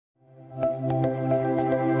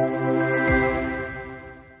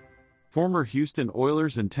Former Houston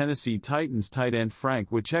Oilers and Tennessee Titans tight end Frank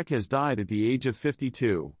Wycheck has died at the age of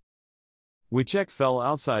 52. Wycheck fell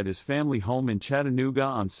outside his family home in Chattanooga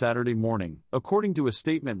on Saturday morning, according to a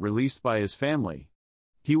statement released by his family.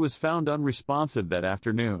 He was found unresponsive that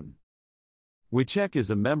afternoon. Wycheck is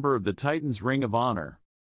a member of the Titans Ring of Honor.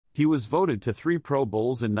 He was voted to 3 Pro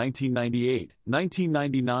Bowls in 1998,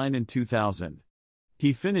 1999 and 2000.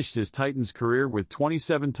 He finished his Titans career with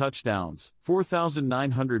 27 touchdowns,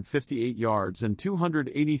 4,958 yards and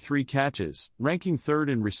 283 catches, ranking third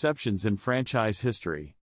in receptions in franchise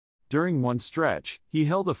history. During one stretch, he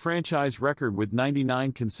held a franchise record with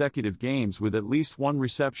 99 consecutive games with at least one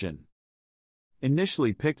reception.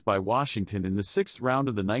 Initially picked by Washington in the 6th round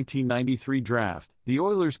of the 1993 draft, the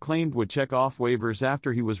Oilers claimed Wycheck off waivers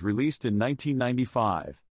after he was released in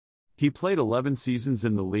 1995. He played 11 seasons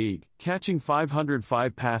in the league, catching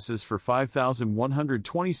 505 passes for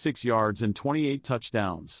 5,126 yards and 28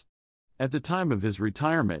 touchdowns. At the time of his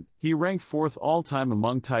retirement, he ranked 4th all-time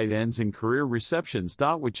among tight ends in career receptions.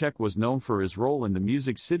 Wycheck was known for his role in the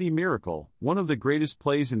Music City Miracle, one of the greatest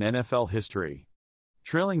plays in NFL history.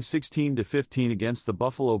 Trailing 16-15 against the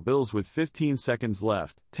Buffalo Bills with 15 seconds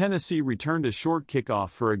left, Tennessee returned a short kickoff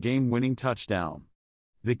for a game-winning touchdown.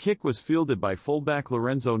 The kick was fielded by fullback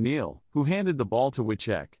Lorenzo Neal, who handed the ball to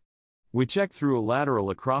Wycheck. Wycheck threw a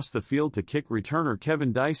lateral across the field to kick returner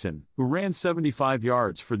Kevin Dyson, who ran 75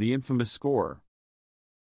 yards for the infamous score.